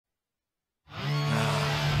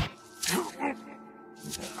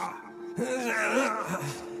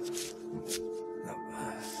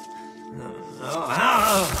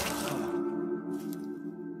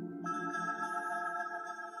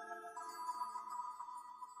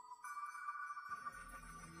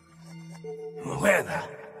Where the?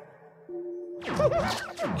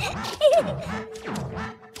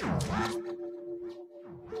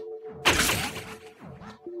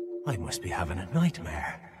 I must be having a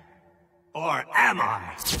nightmare. Or am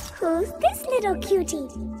I? Who's this little cutie?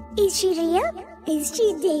 Is she real? Is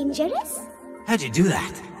she dangerous? How'd you do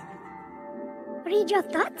that? Read your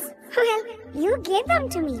thoughts? Well, you gave them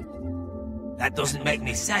to me. That doesn't make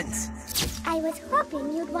any sense. I was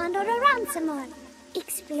hoping you'd wander around some more.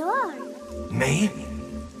 Explore. Me?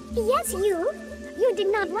 Yes, you. You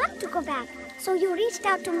did not want to go back, so you reached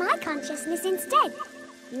out to my consciousness instead.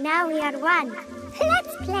 Now we are one.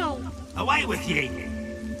 Let's play. Away with ye!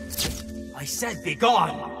 I said be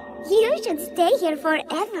gone! You should stay here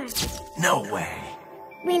forever. No way.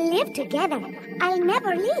 We'll live together. I'll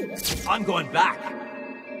never leave. I'm going back.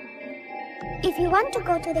 If you want to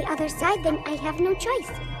go to the other side, then I have no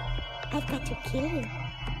choice. I've got to kill you.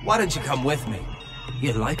 Why don't you come with me?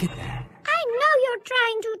 You'd like it there. I know you're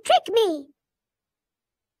trying to trick me.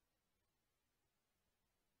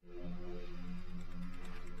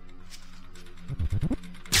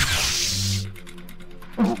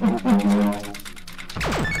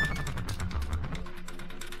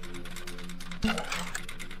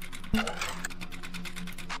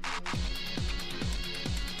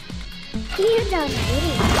 You don't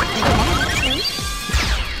really want to.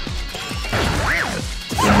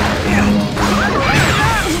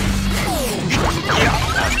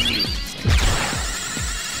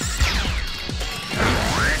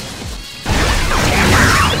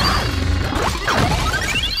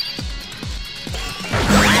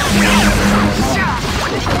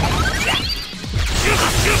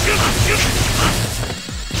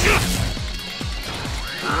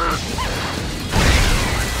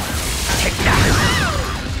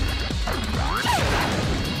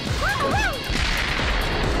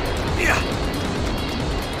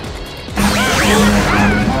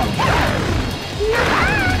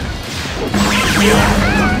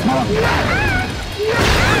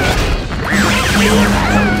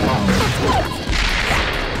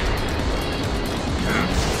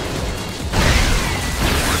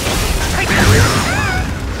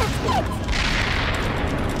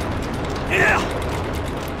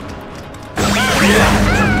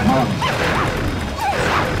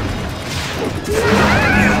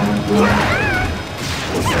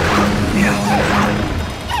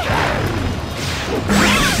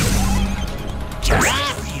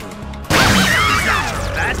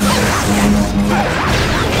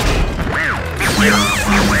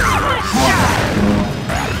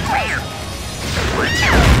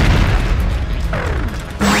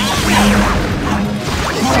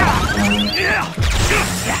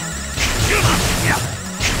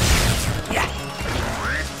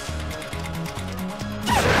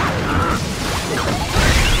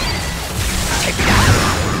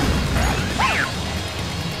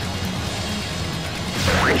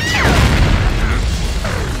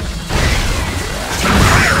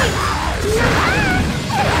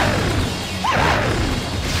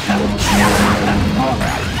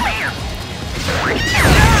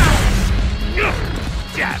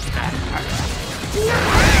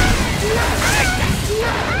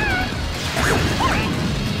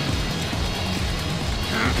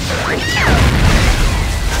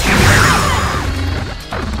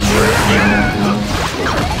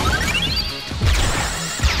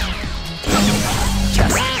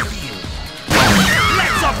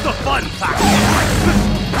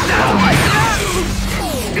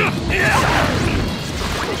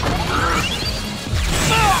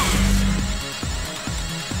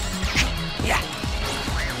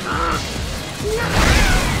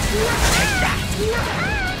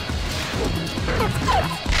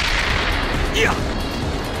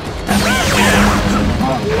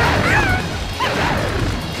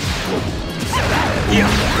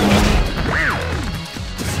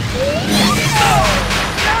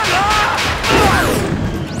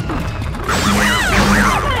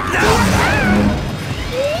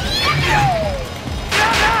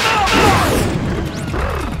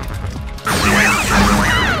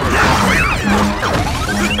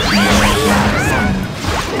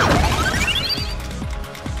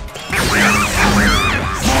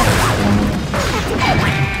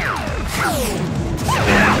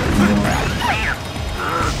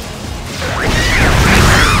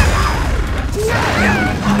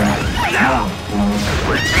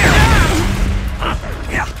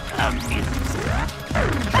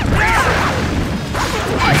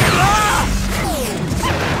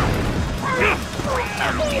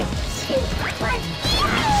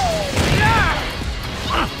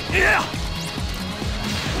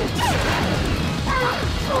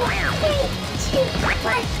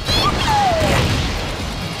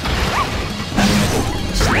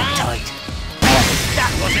 Sleep tight.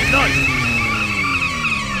 That wasn't good.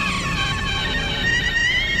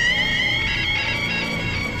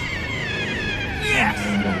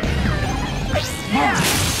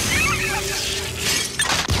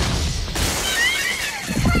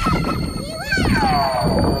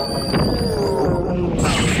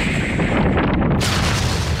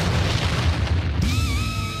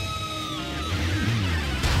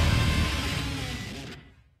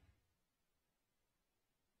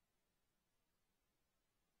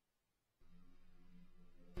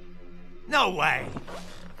 No way!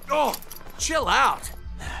 Oh, chill out!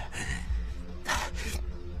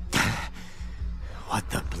 What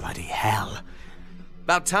the bloody hell?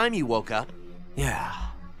 About time you woke up. Yeah.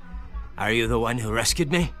 Are you the one who rescued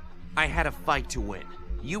me? I had a fight to win.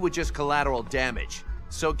 You were just collateral damage.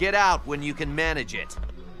 So get out when you can manage it.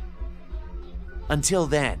 Until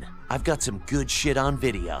then, I've got some good shit on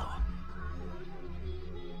video.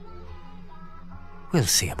 We'll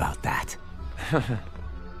see about that.